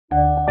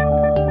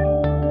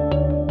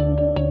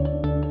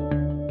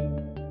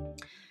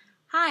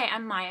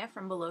Maya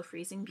from Below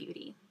Freezing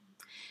Beauty.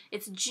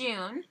 It's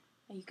June.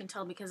 You can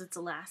tell because it's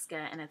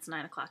Alaska and it's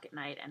 9 o'clock at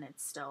night and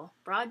it's still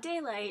broad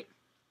daylight.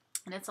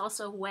 And it's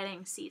also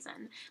wedding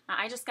season. Now,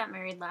 I just got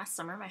married last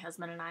summer. My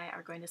husband and I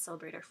are going to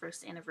celebrate our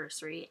first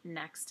anniversary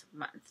next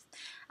month.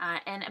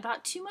 And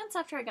about 2 months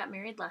after I got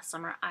married last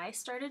summer, I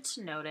started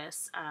to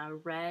notice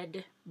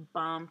red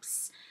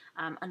bumps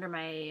under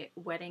my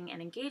wedding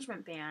and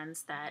engagement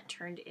bands that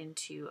turned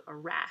into a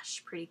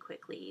rash pretty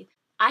quickly.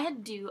 I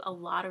had to do a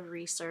lot of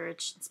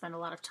research and spend a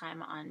lot of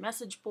time on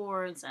message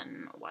boards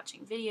and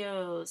watching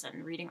videos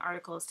and reading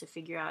articles to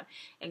figure out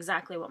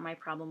exactly what my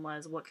problem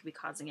was, what could be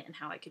causing it, and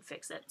how I could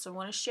fix it. So I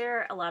want to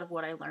share a lot of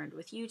what I learned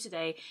with you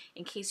today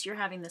in case you're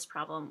having this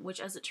problem, which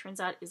as it turns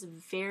out is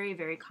very,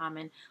 very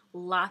common.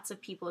 Lots of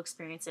people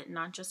experience it,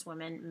 not just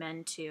women,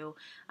 men too.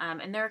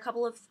 And there are a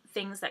couple of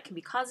things that can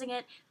be causing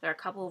it. There are a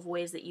couple of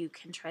ways that you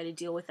can try to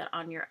deal with it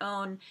on your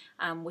own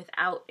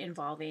without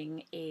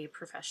involving a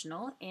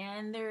professional.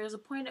 And there is a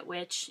point at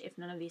which, if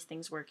none of these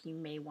things work, you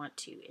may want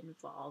to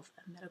involve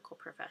a medical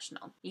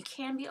professional. You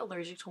can be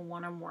allergic to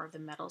one or more of the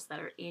metals that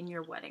are in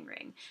your wedding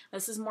ring.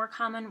 This is more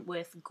common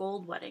with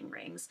gold wedding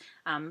rings.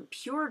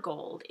 Pure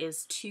gold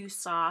is too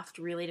soft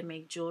really to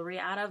make jewelry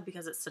out of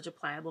because it's such a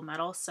pliable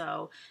metal,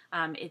 so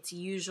it's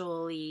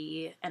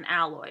usually an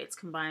alloy. It's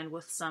combined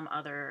with some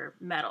other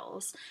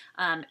metals,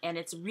 and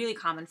it's really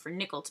common for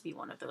nickel to be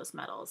one of those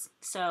metals.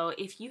 So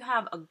if you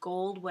have a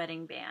gold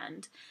wedding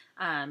band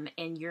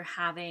and you're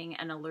having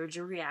an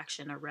allergic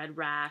reaction, a red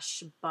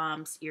rash,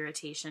 bumps,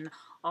 irritation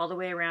all the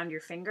way around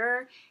your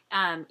finger,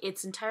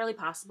 it's entirely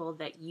possible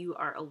that you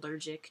are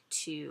allergic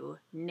to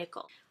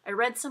nickel. I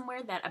read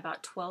somewhere that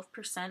about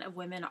 12% of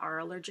women are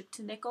allergic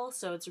to nickel,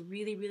 so it's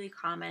really, really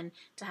common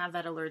to have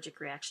that allergic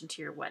reaction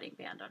to your wedding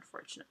band,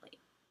 unfortunately.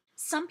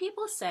 Some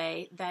people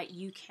say that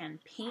you can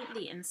paint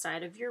the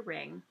inside of your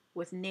ring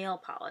with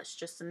nail polish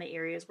just in the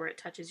areas where it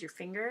touches your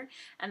finger,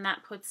 and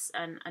that puts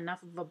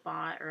enough of a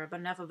bond or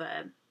enough of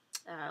a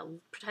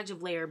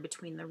protective layer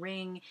between the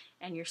ring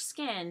and your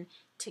skin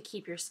to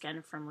keep your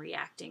skin from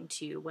reacting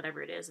to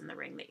whatever it is in the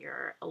ring that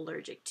you're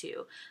allergic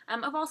to.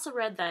 I've also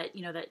read that,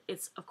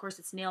 that of course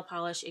it's nail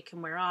polish, it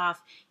can wear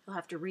off, you'll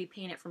have to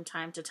repaint it from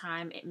time to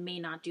time, it may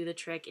not do the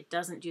trick, it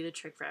doesn't do the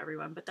trick for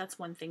everyone, but that's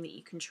one thing that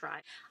you can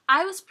try.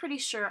 I was pretty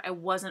sure I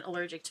wasn't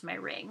allergic to my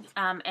ring,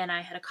 and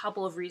I had a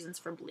couple of reasons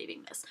for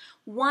believing this.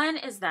 One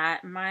is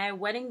that my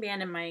wedding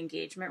band and my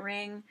engagement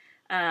ring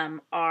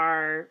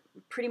are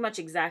pretty much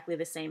exactly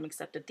the same,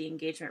 except that the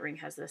engagement ring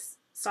has this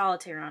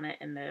solitaire on it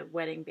and the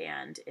wedding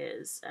band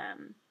is,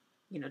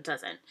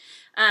 doesn't.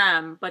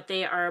 But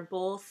they are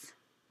both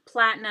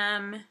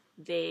platinum.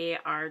 They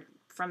are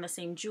from the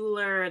same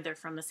jeweler. They're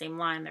from the same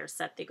line. They're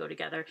set. They go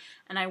together.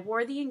 And I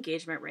wore the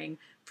engagement ring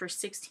for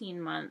 16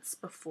 months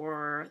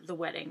before the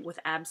wedding with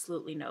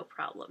absolutely no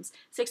problems.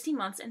 16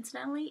 months,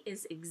 incidentally,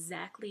 is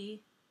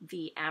exactly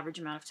the average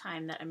amount of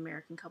time that an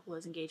American couple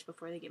is engaged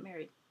before they get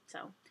married.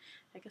 So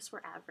I guess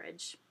we're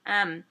average.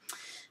 I'm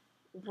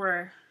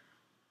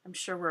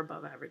sure we're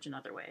above average in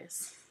other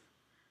ways,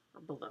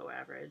 or below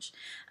average.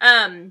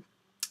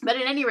 But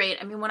at any rate,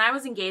 when I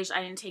was engaged,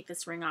 I didn't take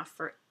this ring off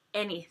for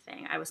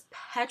anything. I was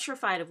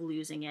petrified of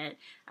losing it,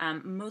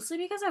 mostly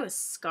because I was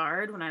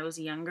scarred when I was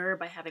younger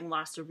by having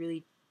lost a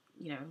really,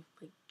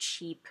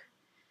 cheap,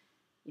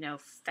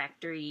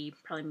 factory,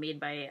 probably made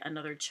by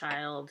another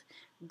child,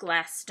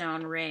 glass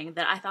stone ring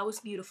that I thought was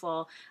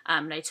beautiful.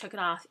 And I took it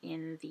off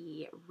in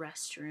the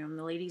restroom,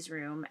 the ladies'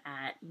 room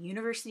at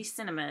University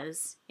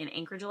Cinemas in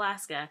Anchorage,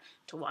 Alaska,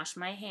 to wash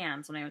my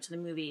hands when I went to the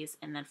movies,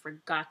 and then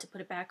forgot to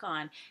put it back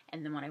on.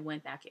 And then when I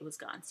went back, it was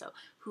gone. So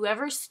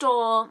whoever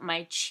stole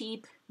my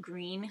cheap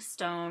green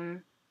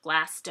stone,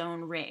 glass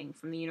stone ring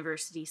from the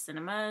University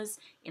Cinemas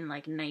in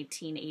like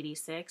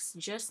 1986,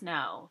 just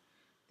know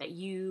that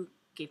you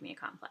gave me a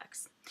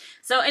complex.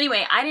 So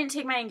anyway, I didn't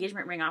take my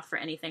engagement ring off for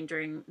anything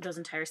during those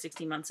entire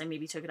 16 months. I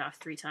maybe took it off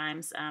 3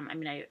 times.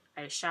 I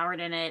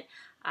showered in it.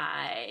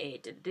 I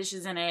did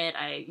dishes in it.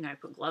 I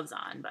put gloves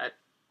on, but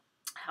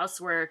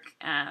housework,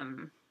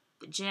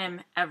 the gym,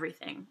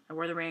 everything. I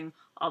wore the ring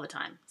all the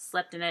time.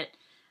 Slept in it.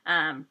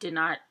 Did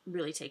not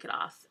really take it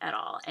off at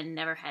all and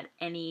never had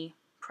any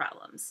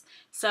problems.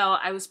 So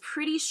I was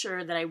pretty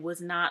sure that I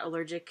was not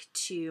allergic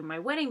to my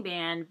wedding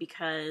band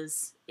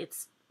because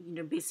it's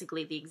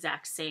basically the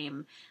exact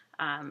same,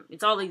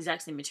 it's all the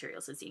exact same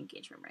materials as the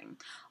engagement ring.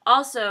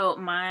 Also,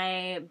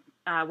 my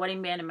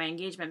wedding band and my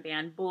engagement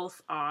band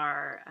both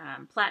are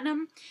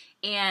platinum,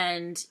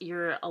 and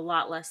you're a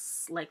lot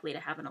less likely to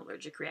have an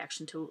allergic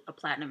reaction to a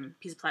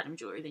piece of platinum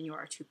jewelry than you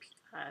are to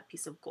a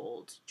piece of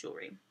gold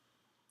jewelry.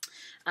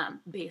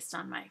 Based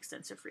on my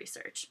extensive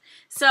research.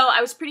 So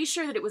I was pretty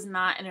sure that it was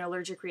not an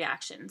allergic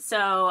reaction.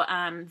 So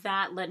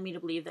that led me to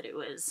believe that it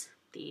was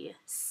the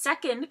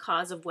second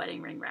cause of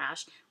wedding ring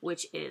rash,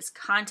 which is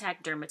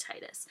contact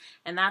dermatitis.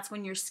 And that's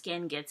when your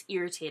skin gets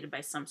irritated by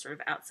some sort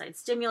of outside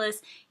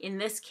stimulus. In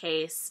this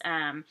case,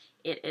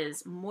 it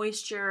is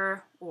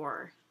moisture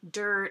or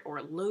dirt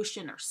or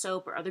lotion or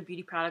soap or other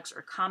beauty products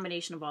or a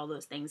combination of all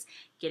those things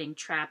getting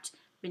trapped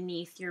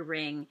beneath your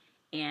ring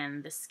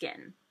and the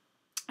skin.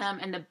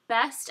 And the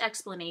best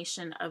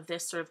explanation of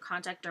this sort of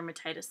contact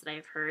dermatitis that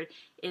I've heard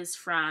is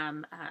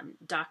from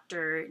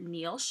Dr.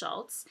 Neil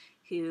Schultz,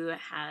 who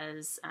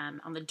has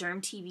on the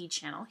Derm TV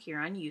channel here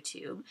on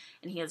YouTube,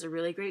 and he has a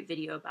really great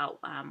video about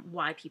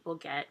why people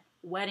get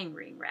wedding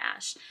ring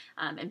rash.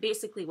 And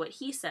basically what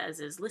he says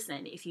is,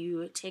 listen, if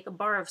you take a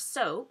bar of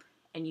soap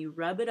and you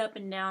rub it up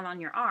and down on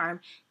your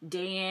arm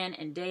day in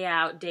and day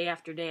out, day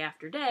after day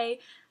after day,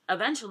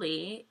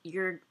 eventually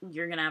you're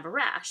gonna have a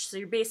rash. So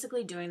you're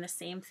basically doing the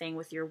same thing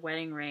with your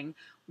wedding ring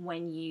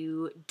when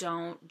you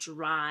don't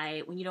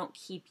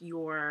keep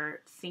your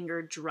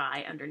finger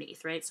dry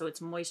underneath, right? So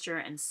it's moisture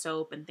and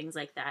soap and things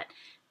like that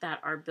that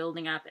are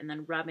building up and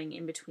then rubbing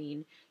in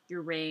between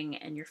your ring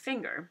and your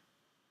finger.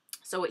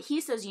 So what he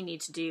says you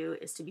need to do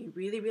is to be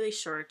really, really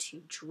sure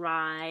to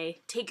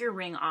take your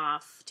rings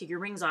off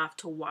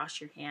to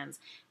wash your hands,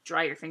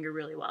 dry your finger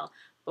really well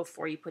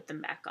before you put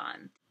them back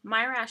on.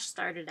 My rash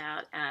started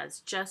out as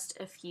just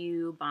a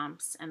few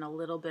bumps and a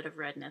little bit of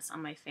redness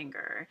on my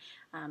finger.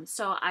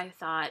 So I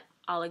thought,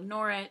 I'll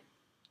ignore it.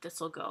 This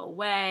will go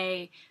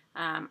away.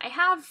 I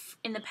have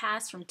in the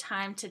past from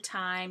time to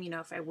time,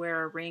 if I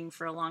wear a ring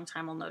for a long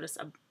time, I'll notice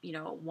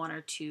one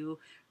or two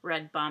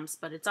red bumps,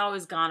 but it's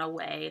always gone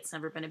away. It's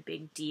never been a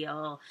big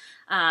deal.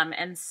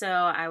 And so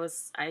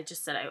I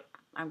just said,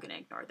 I'm going to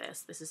ignore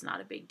this. This is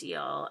not a big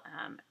deal.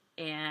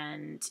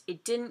 And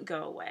it didn't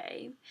go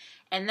away.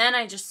 And then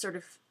I just sort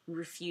of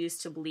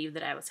refused to believe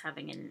that I was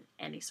having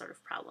any sort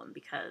of problem,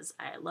 because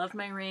I love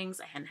my rings.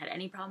 I hadn't had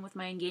any problem with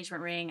my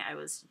engagement ring. I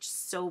was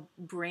just so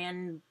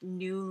brand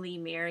newly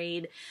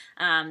married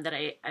that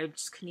I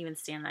just couldn't even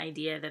stand the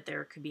idea that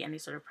there could be any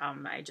sort of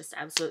problem. I just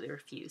absolutely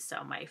refused.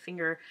 So my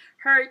finger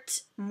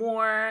hurt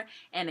more,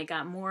 and it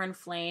got more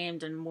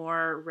inflamed and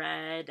more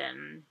red,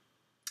 and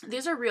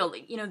these are real,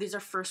 these are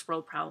first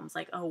world problems,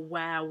 like, oh,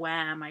 wow,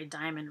 my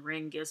diamond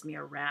ring gives me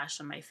a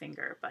rash on my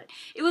finger. But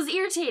it was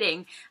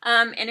irritating,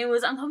 and it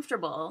was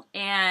uncomfortable,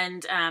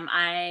 and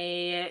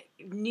I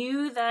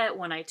knew that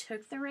when I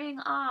took the ring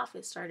off,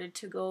 it started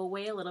to go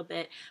away a little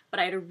bit, but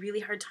I had a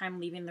really hard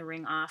time leaving the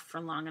ring off for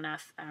long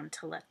enough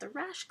to let the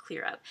rash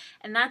clear up.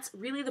 And that's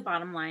really the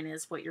bottom line,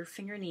 is what your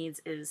finger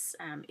needs is,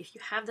 if you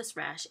have this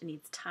rash, it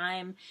needs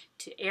time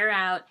to air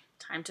out,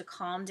 time to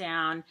calm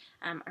down.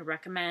 I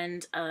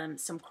recommend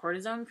some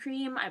cortisone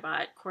cream. I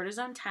bought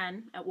cortisone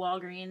 10 at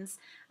Walgreens.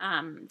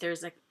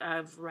 There's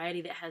a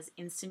variety that has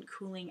instant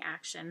cooling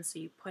action. So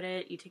you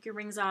take your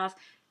rings off,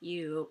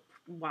 you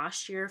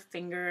wash your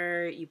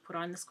finger, you put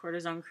on this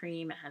cortisone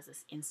cream. It has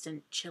this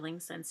instant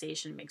chilling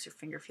sensation, makes your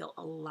finger feel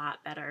a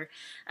lot better.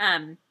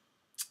 And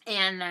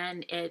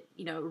then it,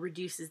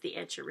 reduces the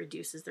itch, it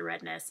reduces the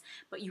redness,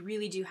 but you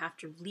really do have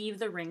to leave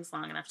the rings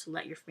long enough to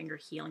let your finger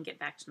heal and get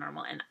back to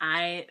normal. And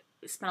I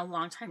spent a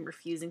long time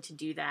refusing to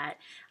do that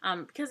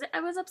because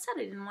I was upset.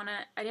 I didn't want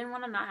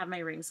to not have my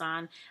rings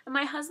on. And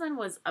my husband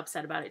was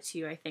upset about it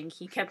too. I think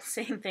he kept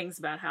saying things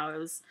about how I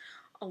was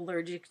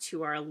allergic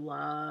to our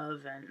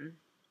love and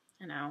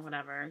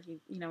whatever.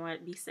 You know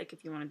what? Be sick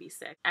if you want to be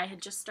sick. I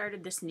had just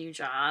started this new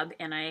job,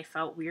 and I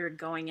felt weird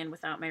going in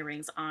without my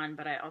rings on,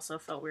 but I also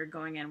felt weird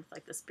going in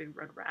with this big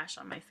red rash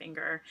on my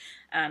finger.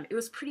 It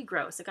was pretty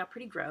gross. It got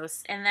pretty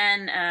gross. And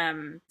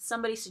then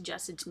somebody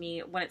suggested to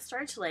me, when it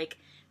started to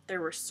there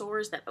were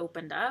sores that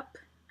opened up.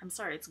 I'm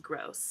sorry, it's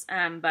gross.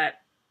 But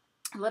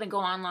I let it go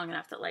on long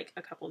enough that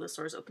a couple of the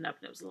sores opened up,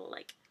 and it was a little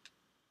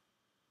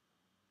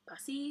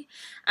pussy.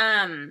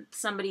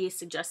 Somebody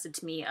suggested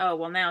to me, oh,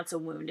 well, now it's a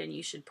wound and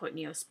you should put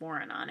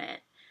Neosporin on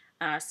it.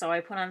 So I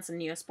put on some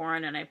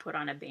Neosporin, and I put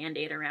on a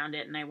Band-Aid around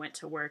it, and I went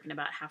to work, and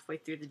about halfway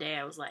through the day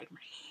I was like, my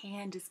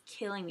hand is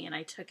killing me, and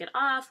I took it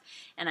off,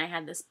 and I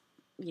had this,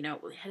 it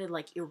had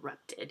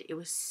erupted. It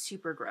was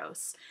super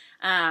gross.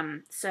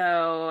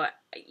 So,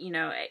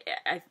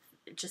 I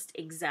just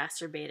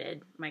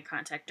exacerbated my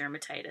contact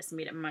dermatitis,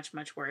 made it much,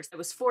 much worse. I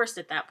was forced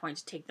at that point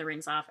to take the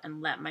rings off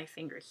and let my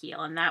finger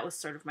heal, and that was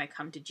sort of my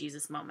come to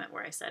Jesus moment,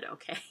 where I said,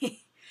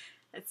 okay,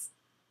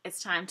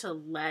 it's time to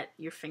let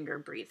your finger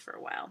breathe for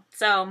a while.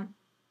 So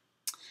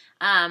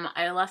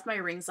I left my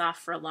rings off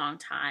for a long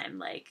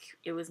time,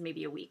 it was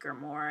maybe a week or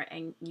more,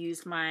 and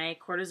used my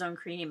cortisone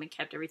cream and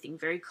kept everything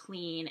very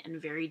clean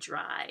and very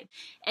dry.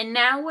 And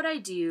now what I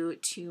do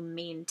to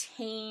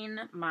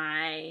maintain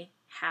my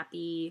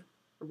happy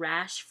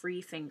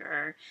rash-free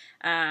finger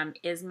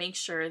is make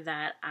sure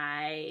that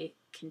I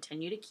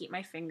continue to keep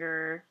my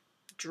finger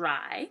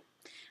dry.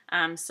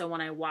 So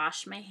when I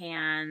wash my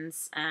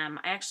hands, I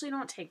actually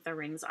don't take the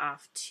rings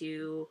off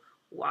to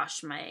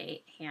wash my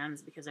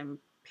hands because I'm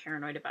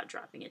paranoid about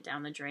dropping it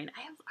down the drain.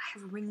 I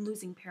have ring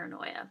losing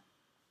paranoia.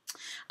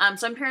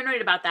 So I'm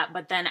paranoid about that,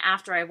 but then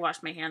after I've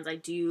washed my hands, I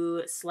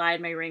do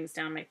slide my rings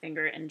down my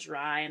finger and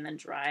then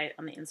dry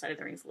on the inside of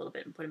the rings a little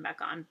bit and put them back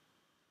on.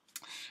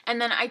 And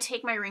then I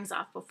take my rings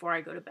off before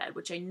I go to bed,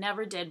 which I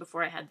never did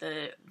before I had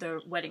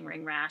the wedding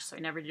ring rash, so I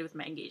never did with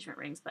my engagement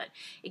rings, but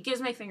it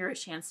gives my finger a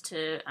chance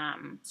to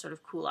sort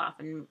of cool off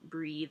and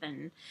breathe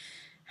and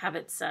have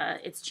its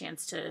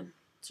chance to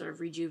sort of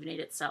rejuvenate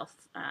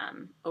itself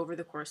over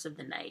the course of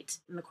the night.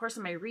 In the course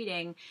of my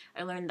reading,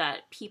 I learned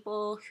that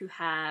people who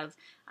have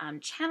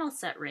channel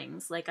set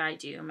rings, like I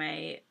do,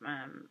 my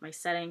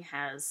setting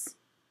has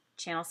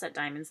channel set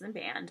diamonds in the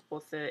band,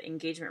 both the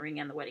engagement ring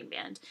and the wedding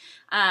band.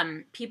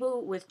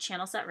 People with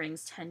channel set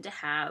rings tend to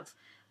have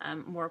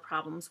more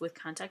problems with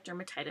contact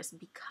dermatitis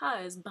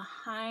because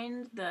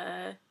behind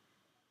the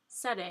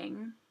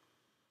setting,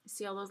 you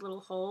see all those little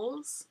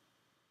holes?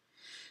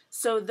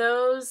 So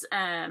those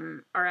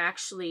are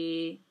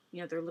actually,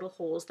 they're little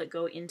holes that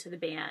go into the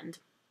band,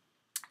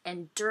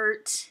 and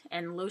dirt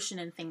and lotion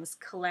and things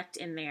collect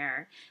in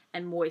there,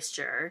 and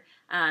moisture,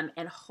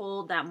 and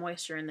hold that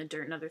moisture and the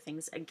dirt and other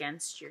things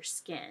against your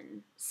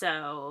skin.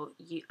 So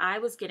I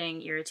was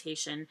getting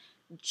irritation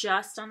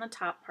just on the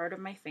top part of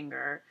my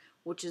finger,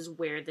 which is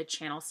where the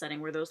channel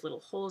setting, where those little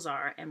holes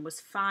are, and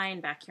was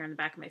fine back here on the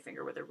back of my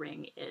finger where the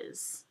ring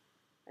is.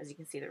 As you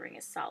can see, the ring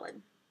is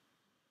solid.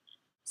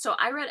 So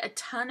I read a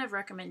ton of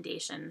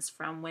recommendations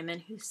from women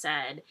who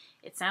said,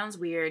 it sounds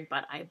weird,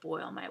 but I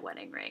boil my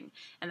wedding ring.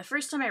 And the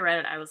first time I read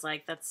it, I was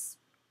like, that's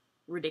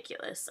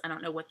ridiculous. I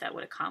don't know what that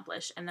would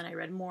accomplish. And then I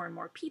read more and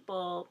more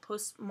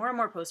posts from more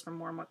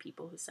and more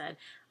people who said,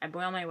 I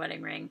boil my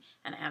wedding ring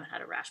and I haven't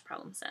had a rash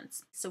problem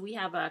since. So we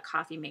have a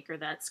coffee maker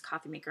that's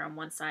coffee maker on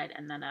one side,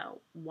 and then a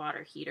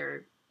water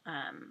heater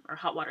or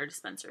hot water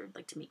dispenser,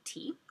 like to make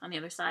tea, on the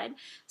other side.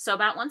 So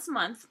about once a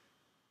month,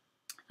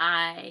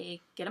 I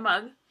get a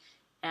mug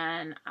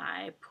and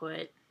I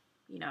put,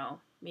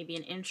 maybe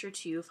an inch or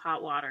two of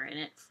hot water in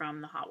it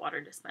from the hot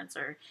water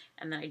dispenser,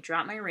 and then I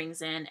drop my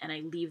rings in and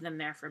I leave them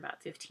there for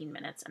about 15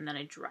 minutes, and then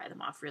I dry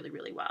them off really,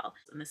 really well.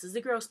 And this is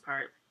the gross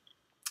part,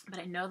 but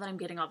I know that I'm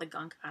getting all the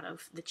gunk out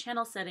of the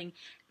channel setting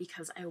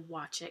because I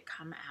watch it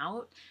come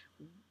out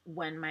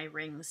when my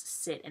rings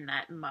sit in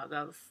that mug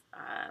of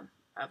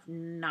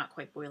not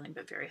quite boiling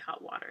but very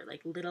hot water,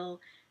 like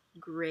little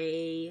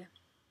gray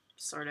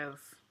sort of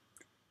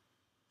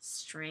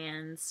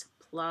strands,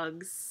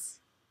 plugs,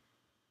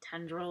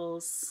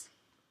 tendrils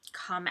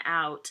come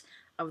out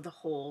of the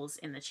holes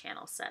in the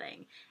channel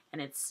setting,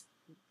 and it's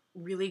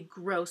really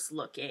gross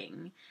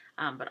looking,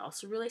 but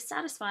also really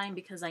satisfying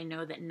because I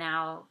know that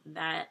now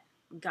that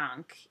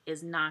gunk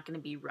is not going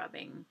to be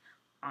rubbing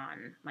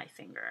on my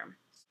finger.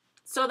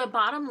 So the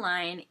bottom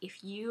line,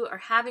 if you are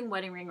having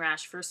wedding ring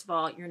rash, first of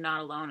all, you're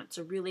not alone. It's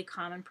a really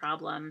common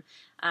problem,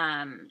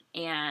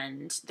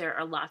 and there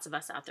are lots of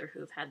us out there who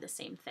have had the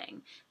same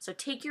thing. So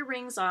take your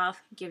rings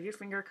off, give your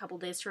finger a couple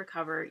days to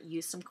recover,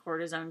 use some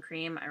cortisone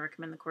cream. I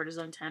recommend the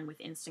cortisone 10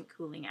 with instant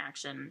cooling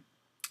action,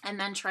 and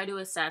then try to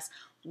assess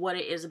what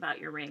it is about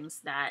your rings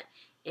that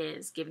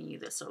is giving you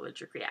this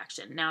allergic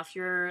reaction. Now, if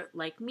you're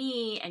like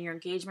me and your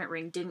engagement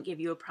ring didn't give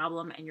you a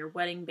problem and your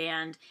wedding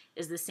band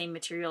is the same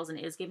materials and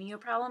is giving you a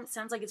problem, it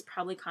sounds like it's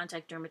probably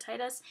contact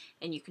dermatitis,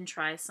 and you can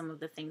try some of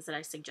the things that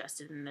I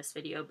suggested in this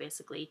video.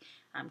 Basically,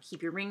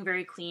 keep your ring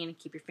very clean,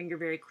 keep your finger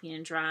very clean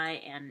and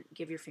dry, and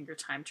give your finger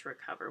time to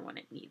recover when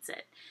it needs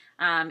it.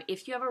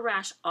 If you have a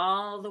rash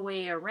all the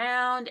way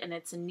around and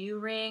it's a new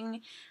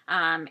ring,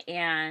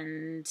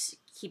 and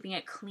keeping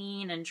it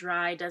clean and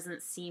dry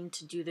doesn't seem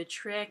to do the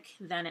trick,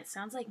 then it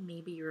sounds like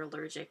maybe you're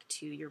allergic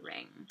to your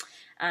ring.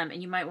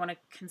 And you might want to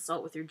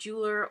consult with your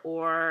jeweler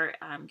or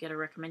get a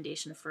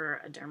recommendation for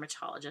a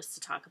dermatologist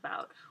to talk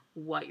about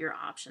what your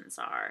options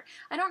are.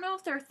 I don't know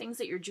if there are things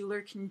that your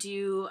jeweler can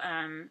do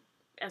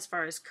as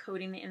far as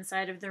coating the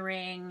inside of the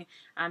ring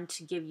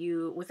to give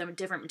you, with a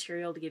different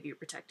material, to give you a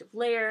protective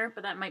layer,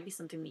 but that might be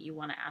something that you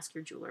want to ask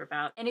your jeweler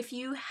about. And if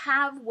you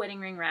have wedding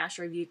ring rash,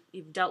 or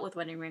you've dealt with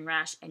wedding ring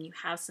rash and you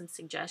have some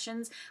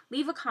suggestions,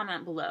 leave a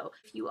comment below.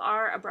 If you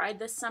are a bride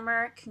this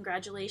summer,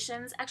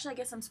 congratulations. Actually, I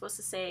guess I'm supposed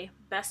to say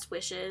best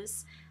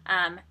wishes.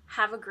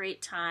 Have a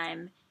great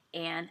time,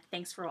 and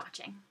thanks for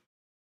watching.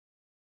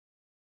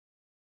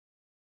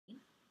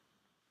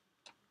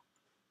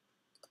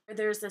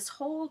 There's this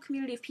whole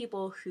community of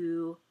people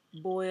who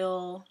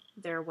boil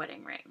their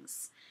wedding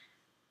rings.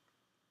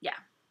 Yeah.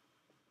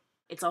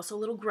 It's also a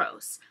little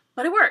gross,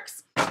 but it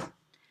works.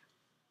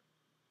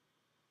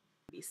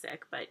 Be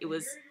sick, but it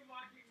was...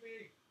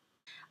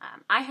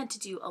 I had to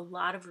do a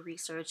lot of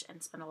research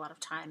and spend a lot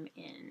of time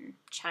in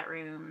chat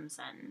rooms.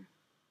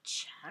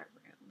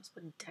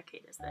 What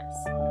decade is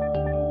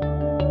this?